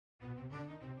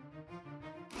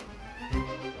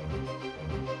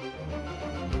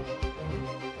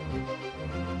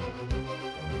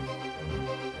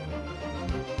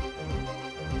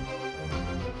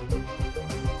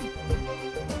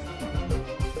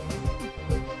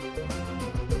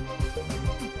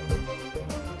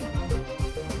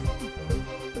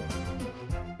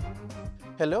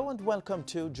Hello and welcome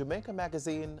to Jamaica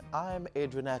Magazine. I'm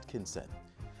Adrian Atkinson.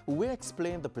 We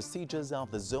explain the procedures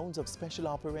of the zones of special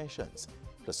operations,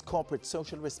 plus corporate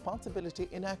social responsibility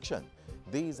in action.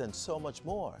 These and so much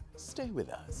more. Stay with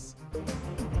us.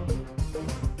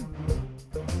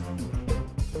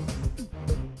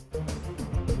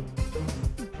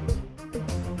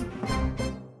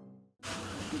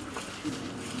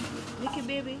 Nicky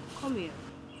baby, come here.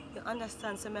 You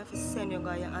understand, so I have to send you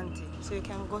to your auntie so you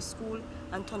can go to school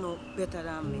and turn out better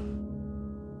than me.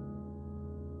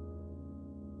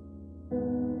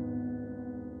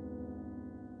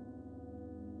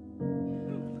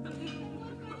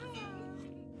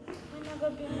 When I go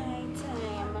be night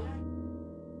time.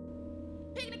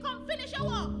 Piggy, come finish your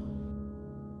work.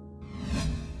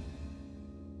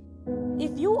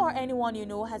 If you or anyone you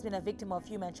know has been a victim of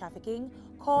human trafficking,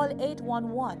 call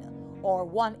 811 or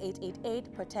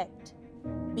 1-888-PROTECT.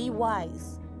 Be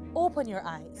wise. Open your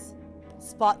eyes.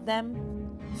 Spot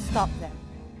them. Stop them.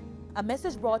 A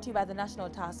message brought to you by the National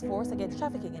Task Force Against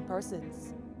Trafficking in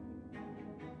Persons.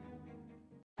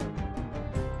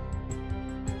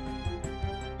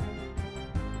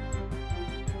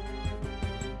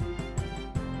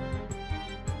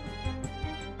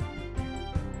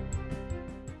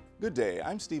 Good day,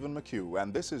 I'm Stephen McHugh,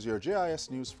 and this is your JIS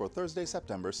News for Thursday,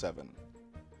 September 7.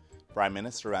 Prime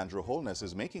Minister Andrew Holness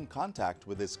is making contact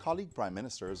with his colleague prime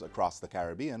ministers across the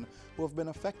Caribbean who have been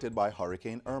affected by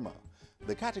Hurricane Irma.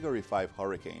 The Category 5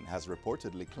 hurricane has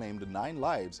reportedly claimed 9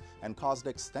 lives and caused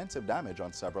extensive damage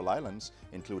on several islands,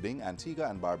 including Antigua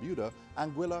and Barbuda,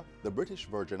 Anguilla, the British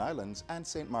Virgin Islands, and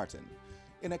St. Martin.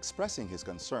 In expressing his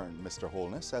concern, Mr.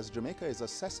 Holness says Jamaica is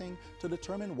assessing to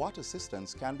determine what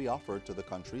assistance can be offered to the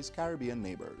country's Caribbean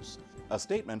neighbors. A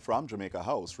statement from Jamaica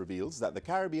House reveals that the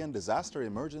Caribbean Disaster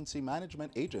Emergency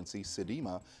Management Agency,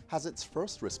 CDEMA, has its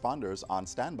first responders on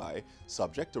standby,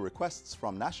 subject to requests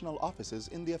from national offices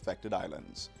in the affected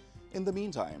islands. In the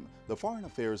meantime, the Foreign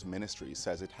Affairs Ministry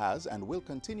says it has and will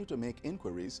continue to make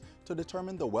inquiries to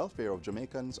determine the welfare of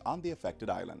Jamaicans on the affected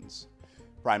islands.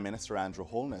 Prime Minister Andrew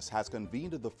Holness has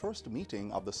convened the first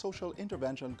meeting of the Social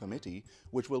Intervention Committee,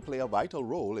 which will play a vital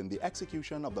role in the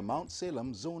execution of the Mount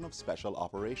Salem Zone of Special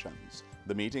Operations.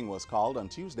 The meeting was called on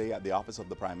Tuesday at the office of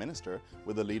the Prime Minister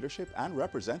with the leadership and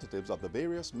representatives of the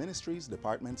various ministries,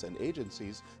 departments, and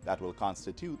agencies that will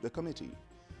constitute the committee.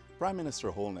 Prime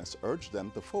Minister Holness urged them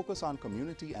to focus on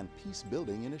community and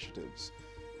peace-building initiatives.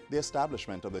 The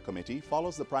establishment of the committee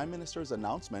follows the Prime Minister's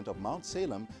announcement of Mount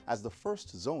Salem as the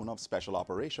first zone of special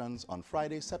operations on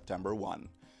Friday, September 1.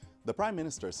 The Prime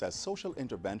Minister says social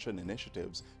intervention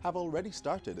initiatives have already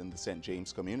started in the St.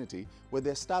 James community with the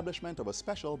establishment of a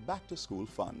special back-to-school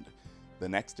fund. The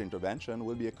next intervention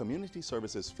will be a community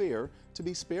services fair to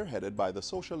be spearheaded by the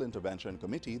Social Intervention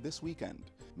Committee this weekend.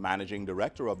 Managing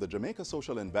Director of the Jamaica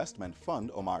Social Investment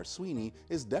Fund, Omar Sweeney,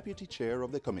 is Deputy Chair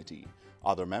of the committee.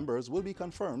 Other members will be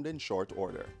confirmed in short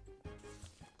order.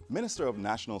 Minister of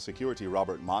National Security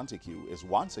Robert Montego is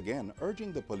once again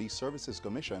urging the Police Services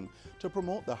Commission to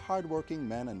promote the hardworking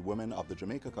men and women of the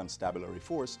Jamaica Constabulary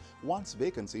Force once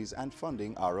vacancies and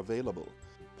funding are available.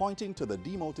 Pointing to the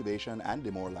demotivation and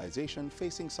demoralization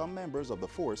facing some members of the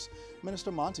force,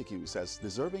 Minister Montego says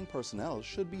deserving personnel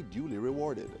should be duly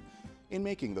rewarded. In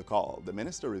making the call, the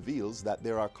minister reveals that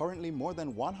there are currently more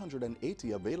than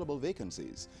 180 available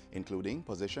vacancies, including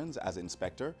positions as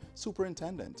Inspector,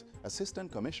 Superintendent,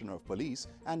 Assistant Commissioner of Police,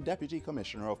 and Deputy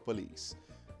Commissioner of Police.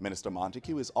 Minister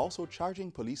Montego is also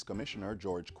charging Police Commissioner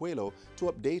George Coelho to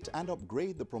update and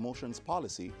upgrade the promotions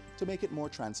policy to make it more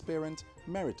transparent,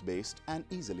 merit-based, and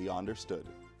easily understood.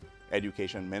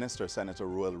 Education Minister Senator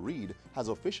Ruel Reid has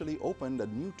officially opened a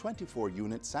new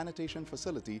 24-unit sanitation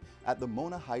facility at the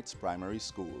Mona Heights Primary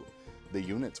School. The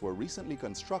units were recently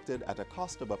constructed at a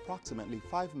cost of approximately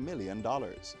 $5 million.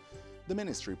 The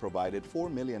ministry provided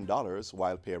 $4 million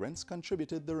while parents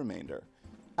contributed the remainder.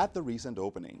 At the recent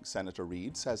opening, Senator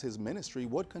Reid says his ministry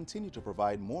would continue to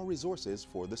provide more resources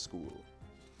for the school.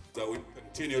 So we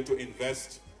continue to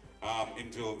invest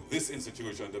into this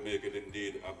institution to make it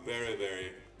indeed a very,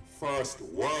 very first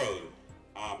world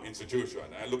institution.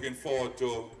 I'm looking forward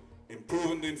to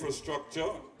improving the infrastructure,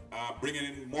 bringing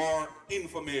in more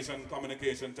information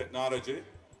communication technology,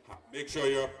 make sure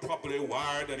you're properly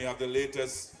wired and you have the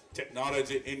latest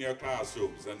technology in your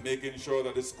classrooms, and making sure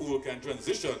that the school can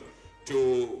transition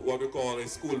to what we call a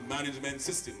school management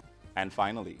system. And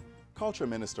finally, Culture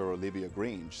Minister Olivia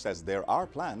Grange says there are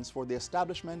plans for the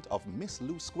establishment of Miss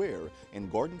Lou Square in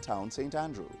Gordontown, St.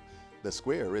 Andrew. The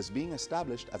square is being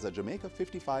established as a Jamaica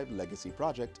 55 legacy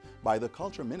project by the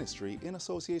Culture Ministry in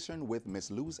association with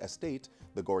Miss Lou's Estate,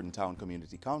 the Gordontown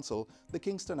Community Council, the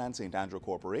Kingston and St. Andrew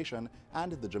Corporation,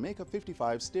 and the Jamaica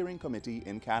 55 Steering Committee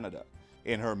in Canada.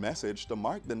 In her message to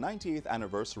mark the 98th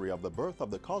anniversary of the birth of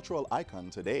the cultural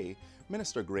icon today,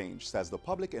 Minister Grange says the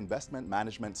Public Investment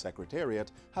Management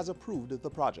Secretariat has approved the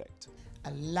project.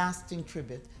 A lasting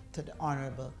tribute to the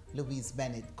Honourable Louise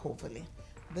Bennett Coverley.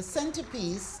 The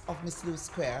centerpiece of Miss Lou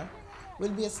Square will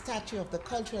be a statue of the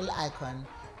cultural icon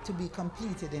to be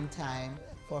completed in time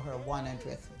for her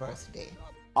 100th birthday.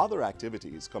 Other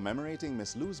activities commemorating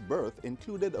Miss Lou's birth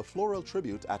included a floral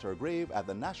tribute at her grave at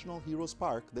the National Heroes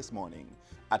Park this morning.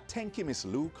 A Thank You Miss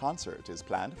Lou concert is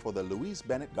planned for the Louise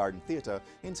Bennett Garden Theatre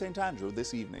in St. Andrew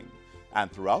this evening. And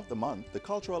throughout the month, the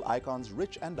cultural icon's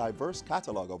rich and diverse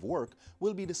catalogue of work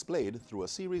will be displayed through a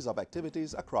series of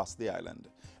activities across the island.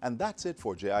 And that's it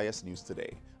for JIS News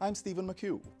Today. I'm Stephen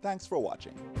McHugh. Thanks for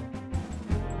watching.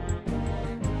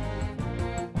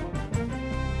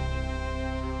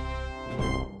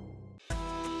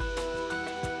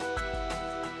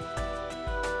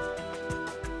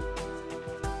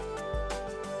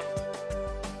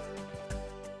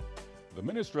 The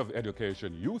Ministry of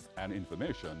Education, Youth and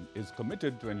Information is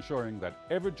committed to ensuring that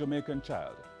every Jamaican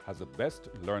child has the best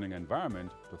learning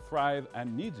environment to thrive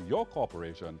and needs your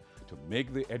cooperation to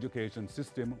make the education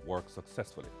system work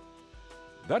successfully.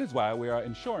 That is why we are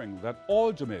ensuring that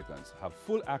all Jamaicans have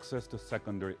full access to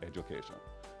secondary education.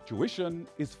 Tuition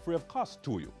is free of cost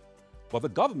to you, but the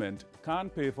government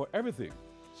can't pay for everything,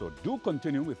 so do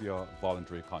continue with your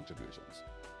voluntary contributions.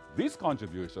 These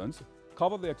contributions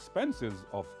cover the expenses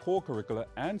of co-curricular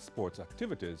and sports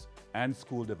activities and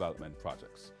school development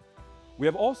projects. We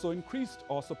have also increased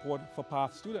our support for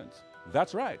PATH students.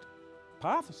 That's right,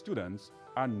 PATH students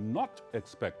are not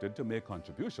expected to make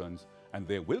contributions, and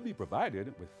they will be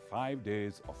provided with 5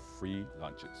 days of free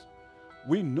lunches.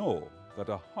 We know that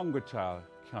a hungry child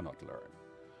cannot learn.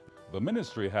 The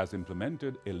ministry has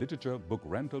implemented a literature book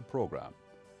rental program,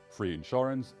 free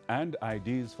insurance and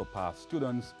IDs for PATH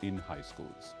students in high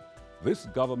schools. This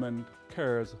government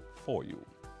cares for you.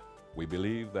 We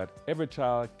believe that every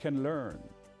child can learn.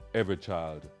 Every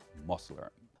child must learn.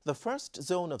 The first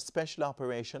zone of special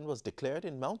operation was declared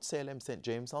in Mount Salem, St.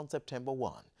 James on September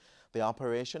 1. The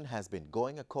operation has been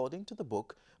going according to the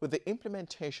book with the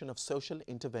implementation of social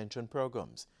intervention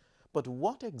programs. But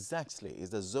what exactly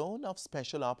is a zone of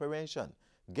special operation?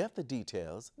 Get the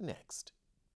details next.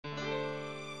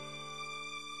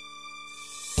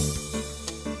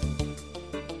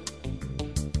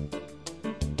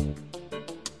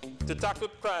 To tackle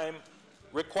crime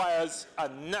requires a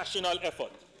national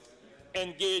effort,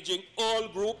 engaging all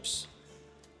groups,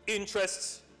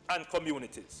 interests, and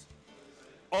communities.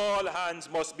 All hands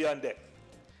must be on deck.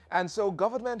 And so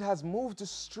government has moved to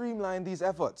streamline these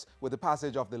efforts with the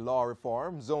passage of the Law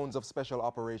Reform, Zones of Special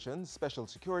Operations, Special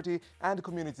Security, and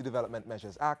Community Development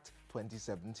Measures Act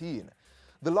 2017.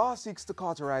 The law seeks to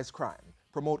cauterize crime,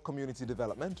 promote community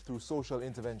development through social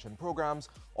intervention programs,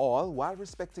 all while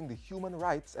respecting the human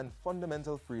rights and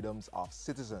fundamental freedoms of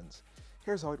citizens.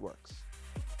 Here's how it works.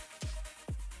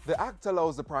 The Act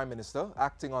allows the Prime Minister,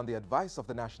 acting on the advice of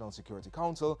the National Security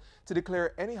Council, to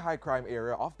declare any high crime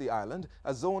area of the island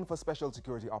a zone for special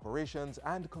security operations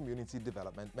and community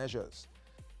development measures.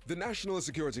 The National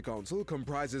Security Council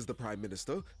comprises the Prime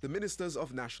Minister, the Ministers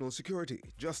of National Security,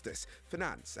 Justice,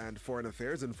 Finance and Foreign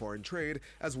Affairs and Foreign Trade,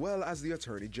 as well as the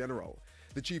Attorney General.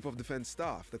 The Chief of Defence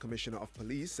Staff, the Commissioner of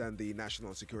Police and the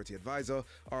National Security Advisor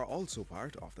are also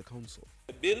part of the Council.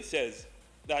 The bill says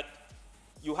that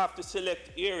you have to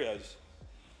select areas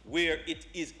where it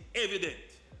is evident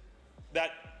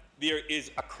that there is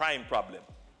a crime problem.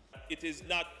 It is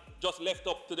not just left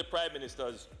up to the Prime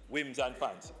Minister's whims and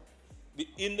fancy.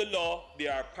 In the law,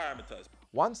 there are parameters.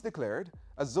 Once declared,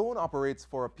 a zone operates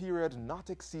for a period not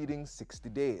exceeding 60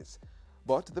 days.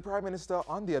 But the Prime Minister,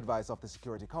 on the advice of the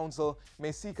Security Council,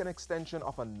 may seek an extension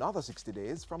of another 60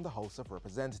 days from the House of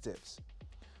Representatives.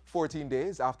 14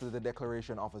 days after the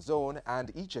declaration of a zone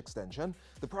and each extension,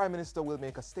 the Prime Minister will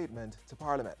make a statement to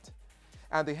Parliament.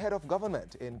 And the head of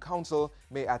government in Council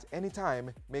may at any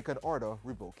time make an order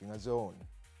revoking a zone.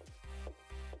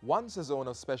 Once a zone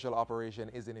of special operation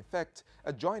is in effect,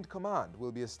 a joint command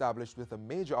will be established with a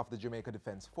major of the Jamaica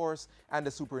Defence Force and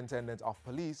the superintendent of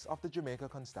police of the Jamaica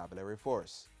Constabulary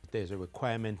Force. There's a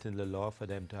requirement in the law for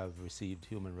them to have received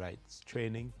human rights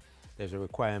training. There's a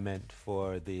requirement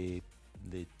for the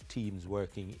teams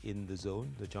working in the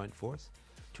zone, the joint force,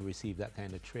 to receive that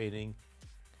kind of training.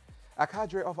 A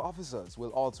cadre of officers will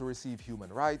also receive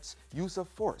human rights, use of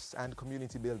force, and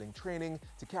community building training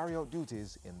to carry out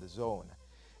duties in the zone.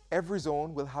 Every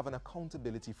zone will have an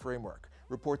accountability framework,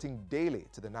 reporting daily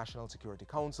to the National Security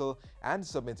Council and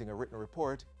submitting a written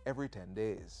report every 10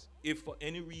 days. If for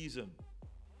any reason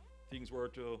things were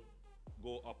to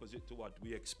go opposite to what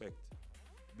we expect,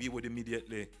 we would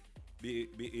immediately be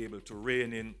able to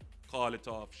rein in, call it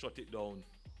off, shut it down,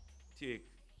 take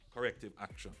corrective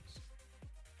actions.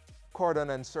 Cordon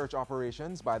and search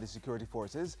operations by the security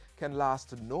forces can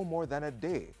last no more than a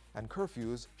day, and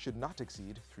curfews should not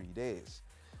exceed 3 days.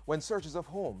 When searches of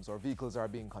homes or vehicles are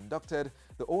being conducted,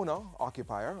 the owner,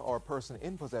 occupier, or person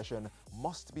in possession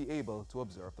must be able to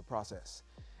observe the process.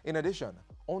 In addition,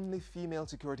 only female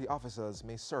security officers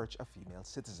may search a female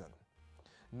citizen.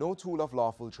 No tool of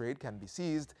lawful trade can be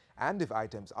seized, and if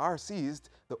items are seized,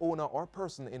 the owner or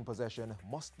person in possession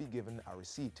must be given a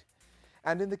receipt.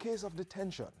 And in the case of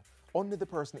detention, only the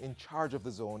person in charge of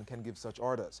the zone can give such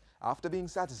orders. After being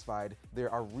satisfied, there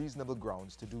are reasonable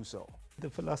grounds to do so. The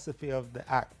philosophy of the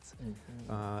Act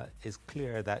is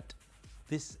clear that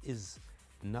this is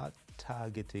not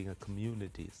targeting a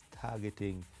community, it's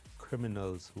targeting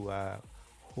criminals who are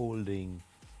holding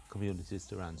communities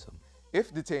to ransom.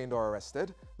 If detained or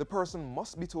arrested, the person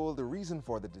must be told the reason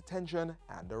for the detention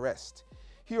and arrest.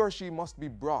 He or she must be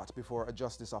brought before a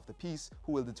justice of the peace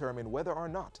who will determine whether or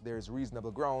not there is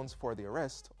reasonable grounds for the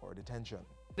arrest or detention.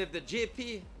 If the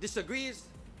JP disagrees,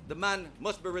 the man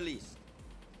must be released.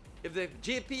 If the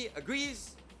JP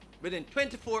agrees, within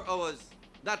 24 hours,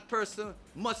 that person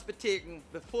must be taken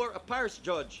before a parish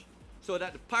judge so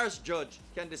that the parish judge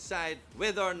can decide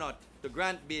whether or not to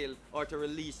grant bail or to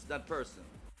release that person.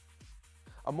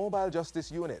 A mobile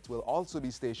justice unit will also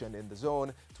be stationed in the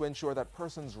zone to ensure that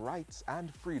persons' rights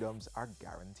and freedoms are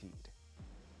guaranteed.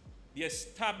 The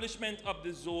establishment of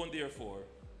the zone, therefore,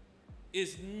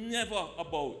 is never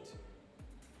about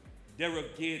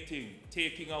derogating,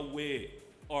 taking away,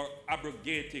 or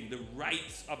abrogating the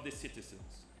rights of the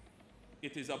citizens.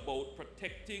 It is about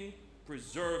protecting,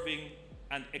 preserving,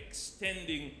 and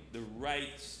extending the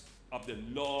rights of the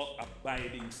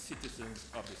law-abiding citizens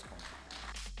of this country.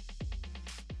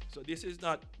 So this is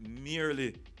not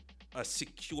merely a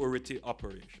security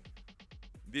operation.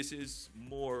 This is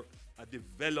more a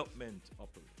development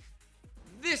operation.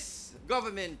 This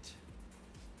government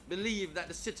believes that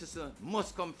the citizen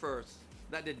must come first,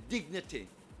 that the dignity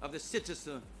of the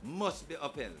citizen must be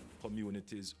upheld.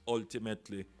 Communities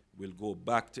ultimately will go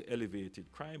back to elevated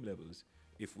crime levels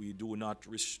if we do not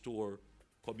restore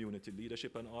community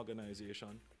leadership and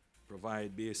organization,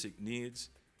 provide basic needs,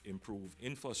 improve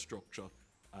infrastructure,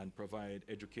 and provide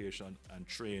education and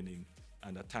training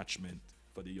and attachment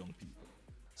for the young people.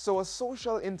 So a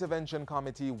social intervention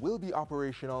committee will be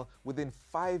operational within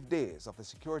 5 days of the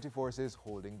security forces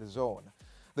holding the zone.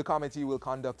 The committee will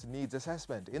conduct needs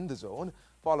assessment in the zone,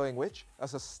 following which a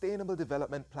sustainable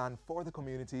development plan for the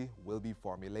community will be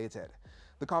formulated.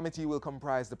 The committee will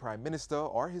comprise the Prime Minister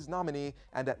or his nominee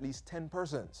and at least 10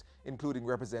 persons, including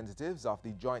representatives of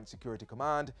the Joint Security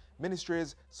Command,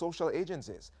 ministries, social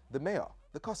agencies, the Mayor,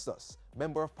 the Custos,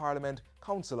 Member of Parliament,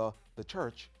 Councillor, the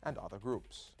Church, and other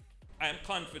groups. I am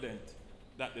confident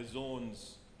that the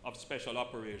zones of special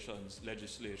operations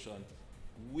legislation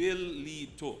will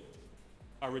lead to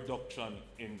a reduction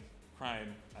in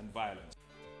crime and violence.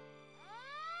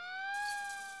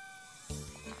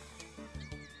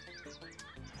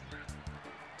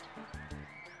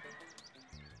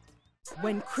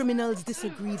 When criminals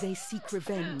disagree, they seek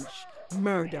revenge.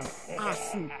 Murder,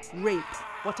 arson, rape,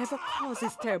 whatever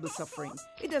causes terrible suffering.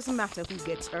 It doesn't matter who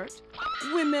gets hurt.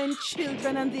 Women,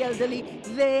 children, and the elderly,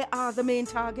 they are the main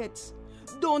targets.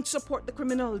 Don't support the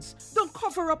criminals. Don't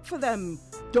cover up for them.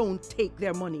 Don't take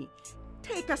their money.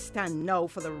 Take a stand now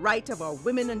for the right of our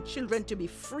women and children to be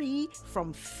free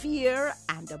from fear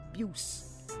and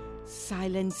abuse.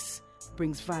 Silence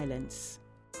brings violence.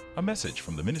 A message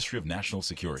from the Ministry of National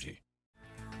Security.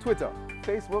 Twitter,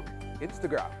 Facebook,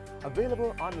 Instagram,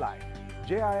 available online.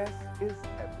 JIS is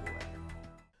everywhere.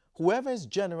 Whoever is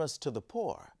generous to the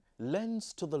poor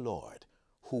lends to the Lord,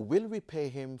 who will repay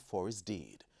him for his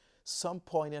deed. Some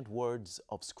poignant words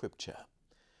of scripture.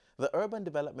 The Urban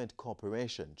Development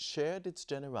Corporation shared its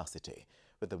generosity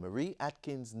with the Marie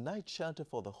Atkins Night Shelter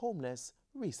for the Homeless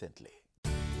recently.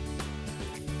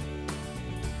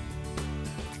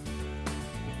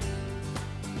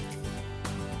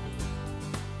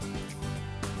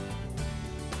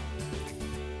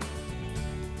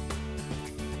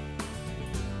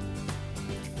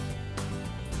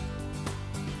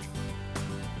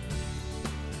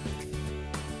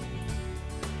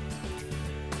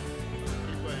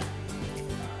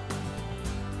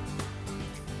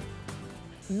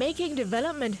 Making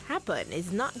development happen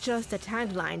is not just a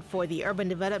tagline for the Urban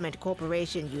Development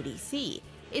Corporation UDC,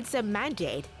 it's a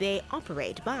mandate they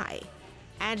operate by.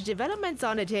 And developments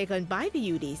undertaken by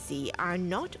the UDC are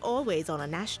not always on a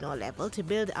national level to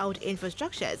build out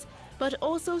infrastructures, but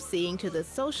also seeing to the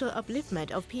social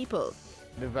upliftment of people.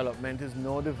 Development is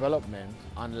no development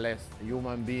unless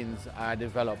human beings are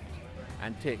developed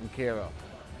and taken care of.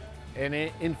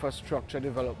 Any infrastructure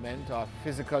development or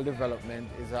physical development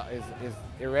is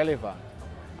irrelevant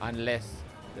unless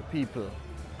the people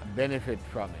benefit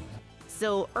from it.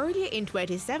 So earlier in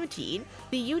 2017,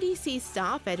 the UDC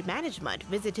staff and management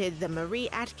visited the Marie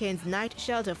Atkins Night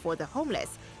Shelter for the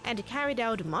Homeless and carried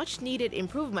out much-needed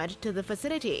improvement to the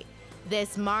facility.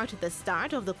 This marked the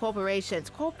start of the corporation's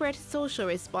corporate social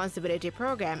responsibility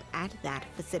program at that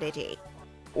facility.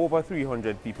 Over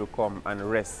 300 people come and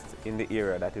rest in the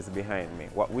area that is behind me.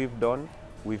 What we've done,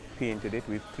 we've painted it,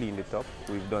 we've cleaned it up,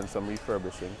 we've done some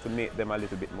refurbishing to make them a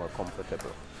little bit more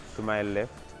comfortable. To my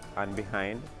left and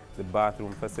behind, the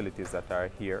bathroom facilities that are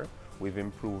here, we've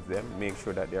improved them, make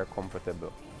sure that they're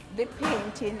comfortable. The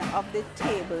painting of the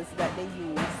tables that they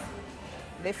use,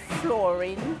 the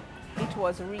flooring, it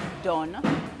was redone.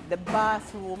 The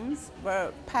bathrooms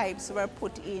where pipes were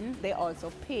put in, they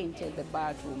also painted the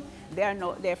bathroom.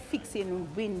 They're fixing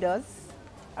windows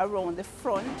around the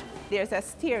front. There's a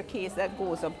staircase that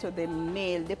goes up to the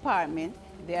male department.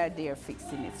 They are there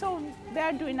fixing it. So they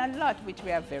are doing a lot, which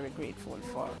we are very grateful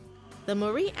for. The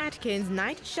Marie Atkins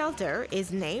Night Shelter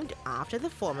is named after the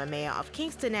former mayor of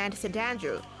Kingston and St.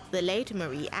 Andrew, the late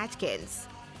Marie Atkins.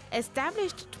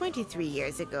 Established 23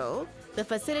 years ago, the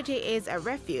facility is a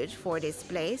refuge for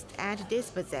displaced and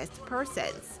dispossessed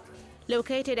persons.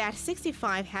 Located at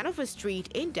 65 Hanover Street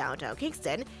in downtown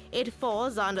Kingston, it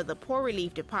falls under the Poor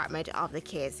Relief Department of the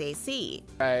KSAC.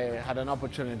 I had an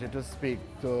opportunity to speak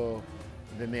to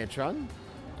the matron,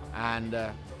 and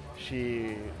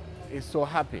she is so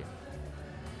happy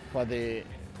for the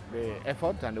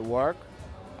effort and the work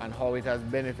and how it has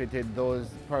benefited those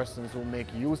persons who make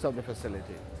use of the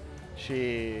facility.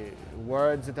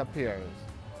 Words, it appears,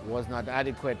 was not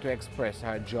adequate to express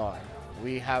her joy.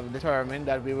 We have determined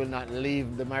that we will not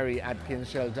leave the Marie Atkins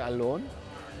shelter alone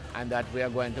and that we are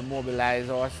going to mobilize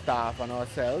our staff and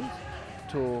ourselves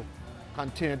to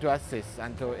continue to assist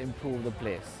and to improve the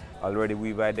place. Already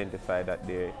we've identified that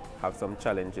they have some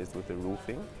challenges with the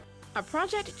roofing. A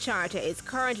project charter is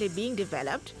currently being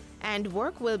developed and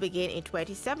work will begin in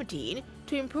 2017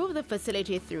 to improve the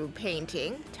facility through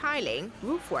painting, tiling,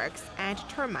 roof works, and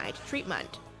termite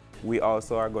treatment. We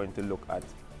also are going to look at,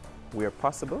 where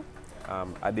possible,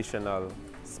 additional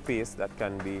space that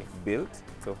can be built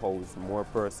to house more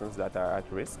persons that are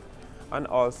at risk, and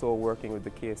also working with the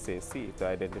KSAC to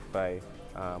identify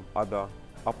other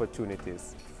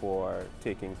opportunities for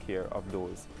taking care of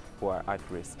those who are at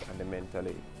risk and the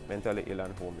mentally ill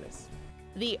and homeless.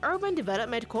 The Urban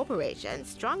Development Corporation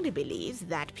strongly believes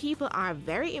that people are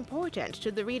very important to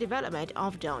the redevelopment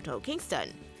of downtown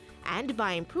Kingston, and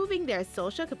by improving their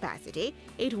social capacity,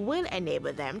 it will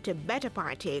enable them to better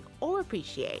partake or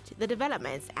appreciate the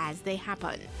developments as they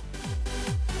happen.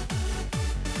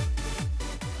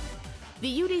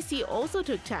 The UDC also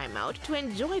took time out to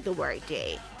enjoy the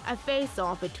workday, a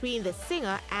face-off between the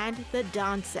singer and the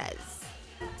dancers.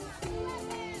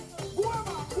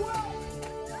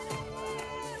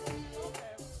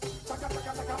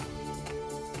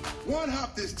 One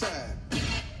hop this time.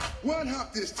 One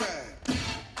hop this time.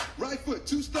 Right foot,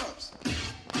 2 stumps.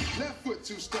 Left foot,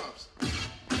 2 stumps.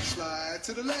 Slide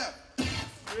to the left.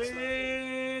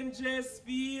 Strangest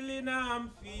feeling I'm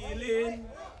feeling.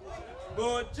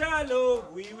 But Jalo,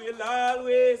 we will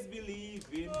always believe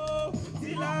in.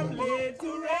 Till I'm laid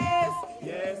to rest.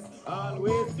 Yes,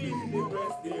 always in the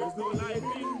breast. There's no life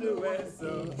in the west.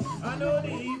 So I know the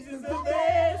heat is the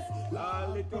best.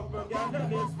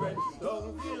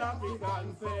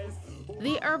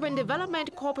 The Urban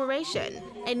Development Corporation,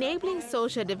 enabling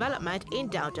social development in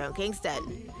downtown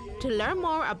Kingston. To learn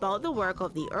more about the work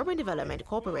of the Urban Development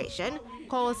Corporation,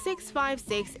 call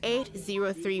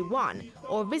 656-8031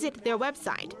 or visit their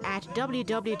website at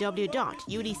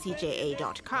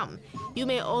www.udcja.com. You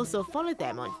may also follow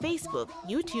them on Facebook,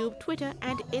 YouTube, Twitter,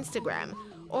 and Instagram,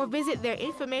 or visit their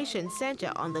information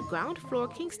center on the ground floor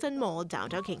Kingston Mall,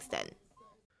 downtown Kingston.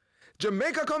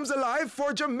 Jamaica comes alive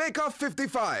for Jamaica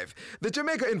 55. The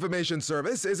Jamaica Information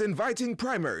Service is inviting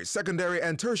primary, secondary,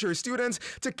 and tertiary students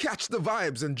to catch the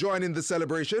vibes and join in the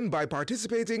celebration by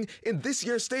participating in this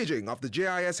year's staging of the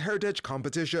JIS Heritage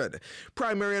Competition.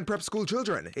 Primary and prep school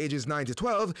children, ages 9 to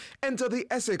 12, enter the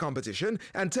essay competition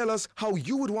and tell us how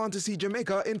you would want to see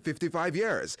Jamaica in 55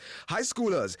 years. High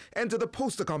schoolers, enter the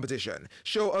poster competition.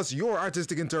 Show us your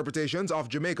artistic interpretations of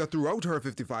Jamaica throughout her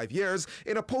 55 years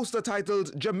in a poster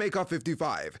titled Jamaica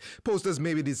 55. Posters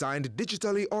may be designed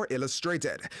digitally or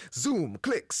illustrated. Zoom,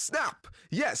 click, snap.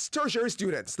 Yes, tertiary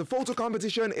students, the photo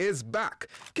competition is back.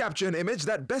 Capture an image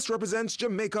that best represents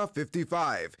Jamaica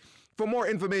 55. For more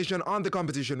information on the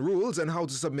competition rules and how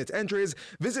to submit entries,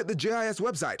 visit the JIS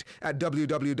website at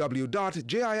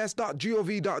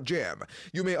www.jis.gov.jm.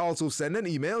 You may also send an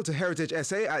email to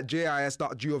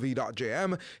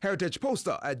heritageessay@jis.gov.jm,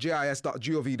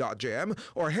 heritageposter@jis.gov.jm,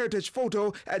 or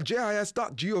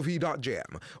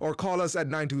heritagephoto@jis.gov.jm, or call us at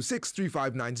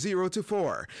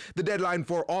 926-3590-4. The deadline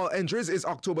for all entries is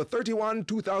October 31,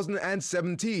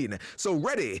 2017. So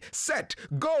ready, set,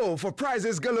 go for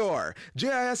prizes galore.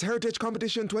 JIS Heritage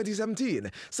Competition 2017,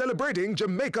 celebrating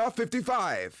Jamaica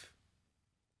 55.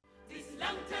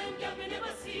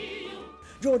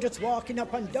 You're just walking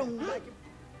up and down like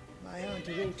my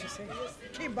auntie Rachel says.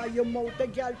 Keep by your mouth, the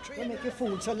girl tree. Make your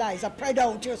fool so lies. Spread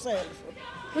out yourself.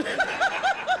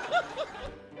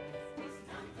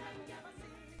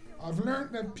 I've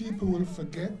learned that people will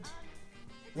forget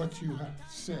what you have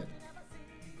said.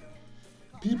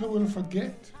 People will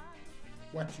forget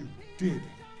what you did.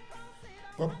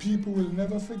 But people will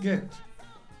never forget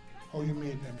how you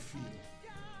made them feel.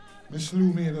 Miss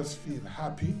Lou made us feel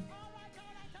happy,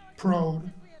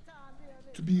 proud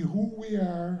to be who we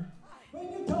are.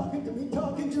 When you're talking to me,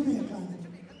 talking Jamaican.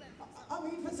 I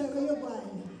mean, for second, you're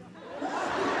blind.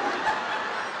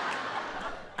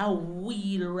 I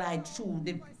wheel right through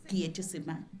the gate, you see,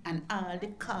 man, and all the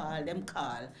call them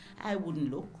call. I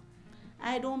wouldn't look.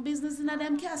 I don't business in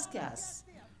them cascas.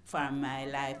 For my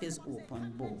life is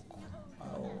open book.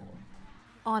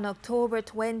 On October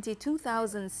 20,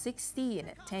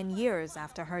 2016, 10 years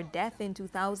after her death in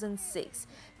 2006,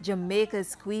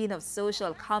 Jamaica's queen of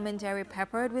social commentary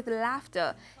peppered with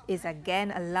laughter is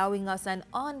again allowing us an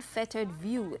unfettered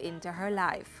view into her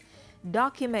life.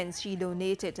 Documents she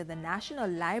donated to the National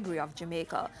Library of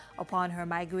Jamaica upon her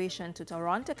migration to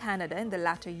Toronto, Canada in the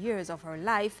latter years of her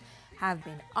life have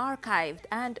been archived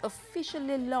and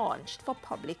officially launched for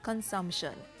public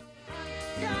consumption.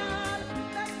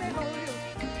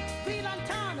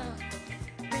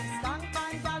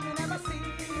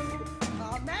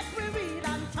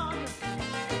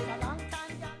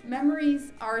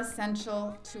 Memories are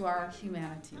essential to our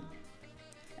humanity.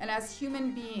 And as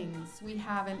human beings, we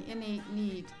have an innate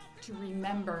need to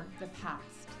remember the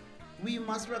past. We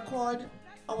must record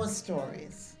our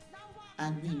stories,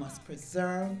 and we must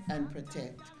preserve and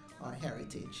protect our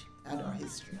heritage and our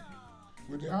history.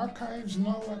 With the archives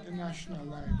now at the National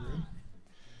Library,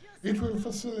 it will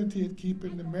facilitate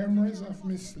keeping the memories of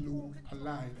Miss Lou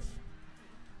alive,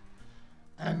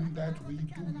 and that we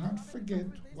do not forget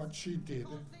what she did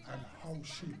and how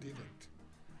she did it.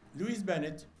 Louise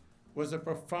Bennett was a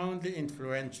profoundly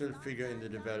influential figure in the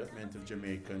development of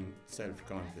Jamaican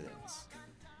self-confidence.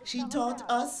 She taught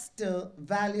us to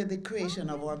value the creation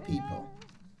of our people,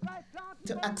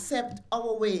 to accept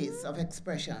our ways of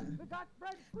expression,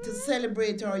 to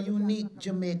celebrate our unique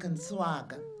Jamaican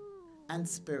swag and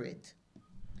spirit,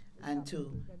 and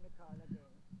to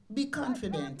be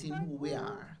confident in who we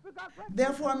are.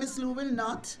 Therefore, Miss Lou will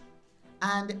not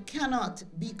and cannot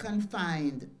be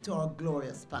confined to our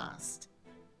glorious past.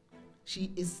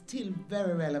 She is still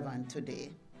very relevant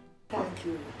today. Thank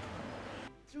you.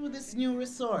 Through this new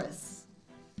resource,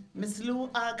 Miss Lou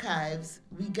Archives,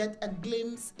 we get a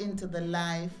glimpse into the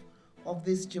life of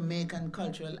this Jamaican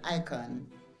cultural icon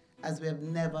as we have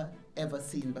never ever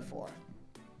seen before.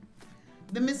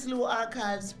 The Miss Lou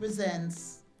Archives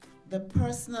presents the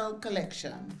personal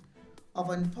collection of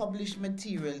unpublished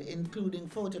material, including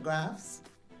photographs,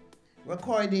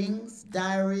 recordings,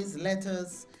 diaries,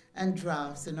 letters, and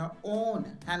drafts in her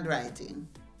own handwriting,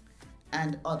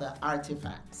 and other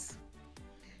artifacts.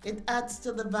 It adds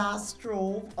to the vast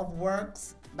trove of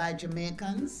works by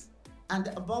Jamaicans and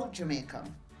about Jamaica,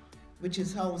 which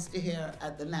is housed here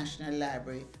at the National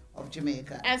Library of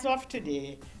Jamaica. As of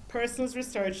today, persons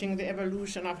researching the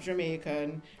evolution of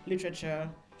Jamaican literature,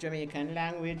 Jamaican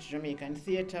language, Jamaican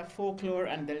theatre, folklore,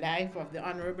 and the life of the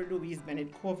Honorable Louise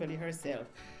Bennett Coverley herself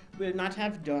will not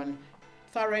have done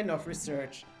thorough enough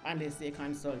research unless they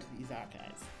consult these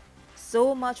archives.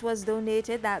 So much was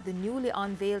donated that the newly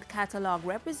unveiled catalogue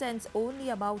represents only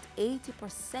about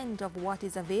 80% of what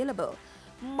is available.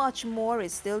 Much more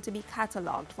is still to be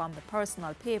catalogued from the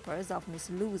personal papers of Miss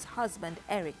Lou's husband,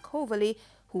 Eric Coverley,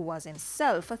 who was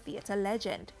himself a theatre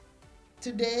legend.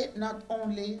 Today, not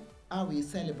only are we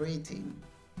celebrating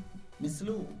Miss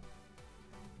Lou,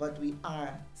 but we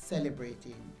are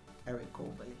celebrating Eric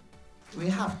Coverley. We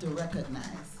have to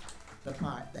recognize the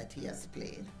part that he has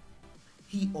played.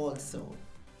 He also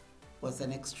was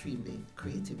an extremely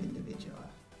creative individual.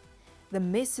 The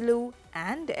Miss Lou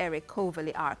and Eric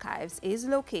Coverley Archives is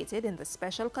located in the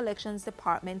Special Collections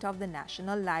Department of the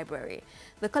National Library.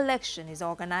 The collection is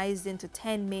organized into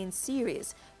 10 main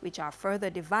series, which are further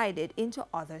divided into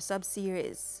other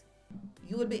sub-series.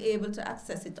 You will be able to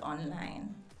access it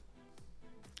online.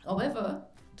 However,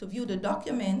 to view the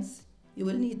documents, you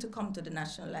will need to come to the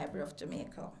National Library of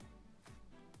Jamaica.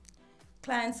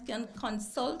 Clients can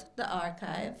consult the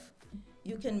archive,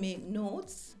 you can make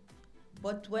notes,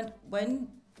 but when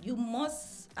you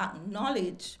must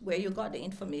acknowledge where you got the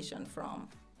information from.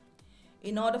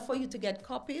 In order for you to get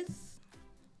copies,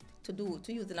 to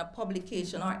use in a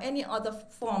publication or any other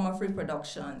form of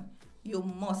reproduction, you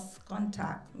must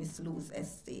contact Miss Lou's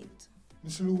estate.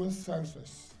 Miss Lou was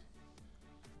selfless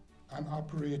and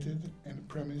operated in the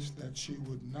premise that she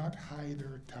would not hide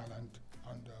her talent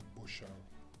under a bushel,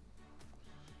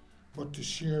 but to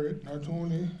share it not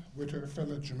only with her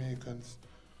fellow Jamaicans,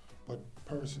 but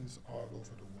persons all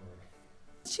over the world.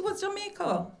 She was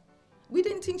Jamaica. We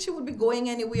didn't think she would be going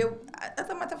anywhere. As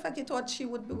a matter of fact, we thought she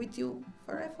would be with you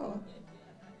forever.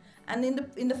 And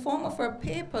in the form of her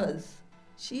papers,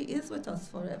 she is with us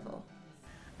forever.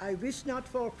 I wish not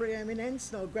for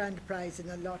preeminence nor grand prize in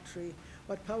a lottery,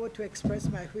 but power to express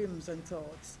my whims and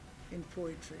thoughts in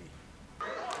poetry.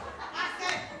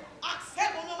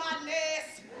 Accept on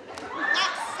madness.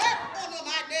 Accept on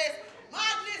madness.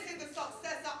 Madness is the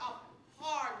successor of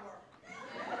hard work.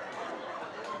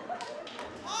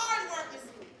 Hard work, Miss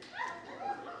Lou.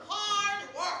 Hard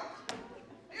work.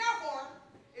 Therefore,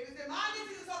 if it's the madness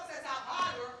is the successor of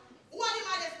hard work, who are the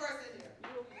maddest person here?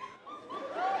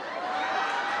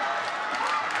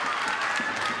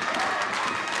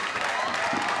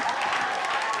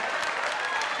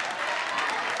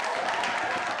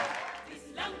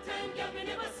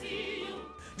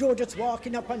 Joe just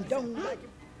walking up and down like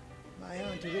my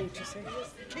auntie Roach say,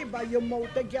 keep by your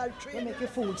mouth, the girl tree. You make your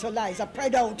fool so lies,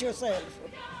 spread out yourself.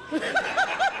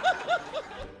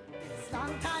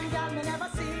 Long time, girl, me never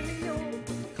see you.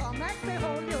 Come let me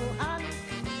hold your hand.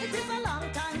 It is a long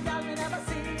time, girl, me never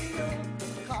see you.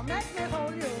 Come let me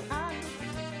hold your hand.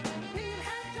 We'll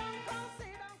have John Paul sit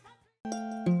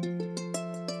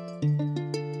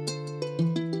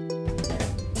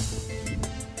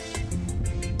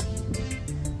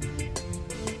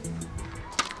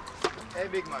Hey,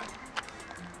 big man.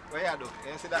 Where you do?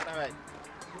 You see that right?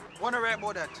 Wanna write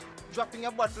about that? Dropping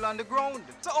a bottle on the ground.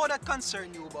 So how that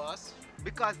concern you, boss?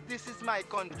 Because this is my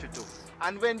country too.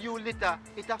 And when you litter,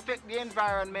 it affects the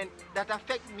environment that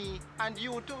affects me and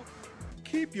you too.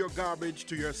 Keep your garbage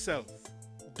to yourself.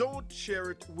 Don't share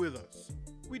it with us.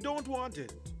 We don't want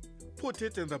it. Put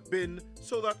it in the bin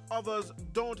so that others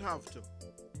don't have to.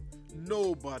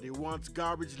 Nobody wants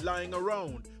garbage lying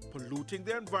around, polluting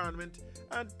the environment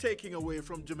and taking away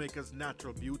from Jamaica's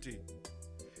natural beauty.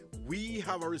 We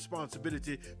have a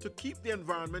responsibility to keep the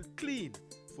environment clean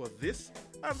for this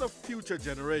and the future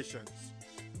generations.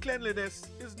 Cleanliness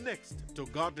is next to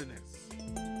godliness.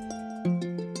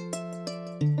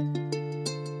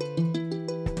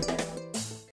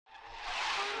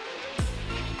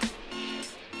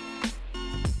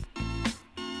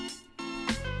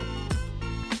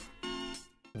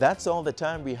 That's all the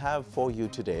time we have for you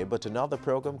today, but another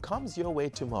program comes your way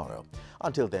tomorrow.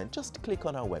 Until then, just click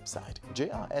on our website,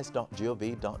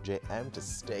 jrs.gov.jm, to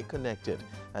stay connected.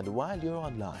 And while you're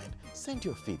online, send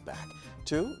your feedback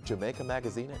to Jamaica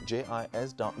Magazine at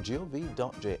jis.gov.jm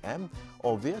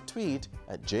or via tweet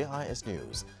at JIS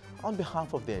News. On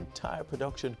behalf of the entire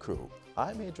production crew,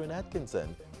 I'm Adrian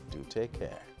Atkinson. Do take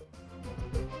care.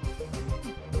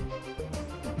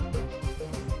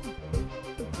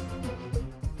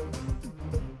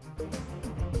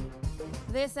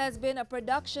 This has been a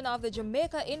production of the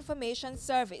Jamaica Information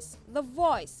Service, the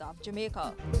voice of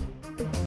Jamaica.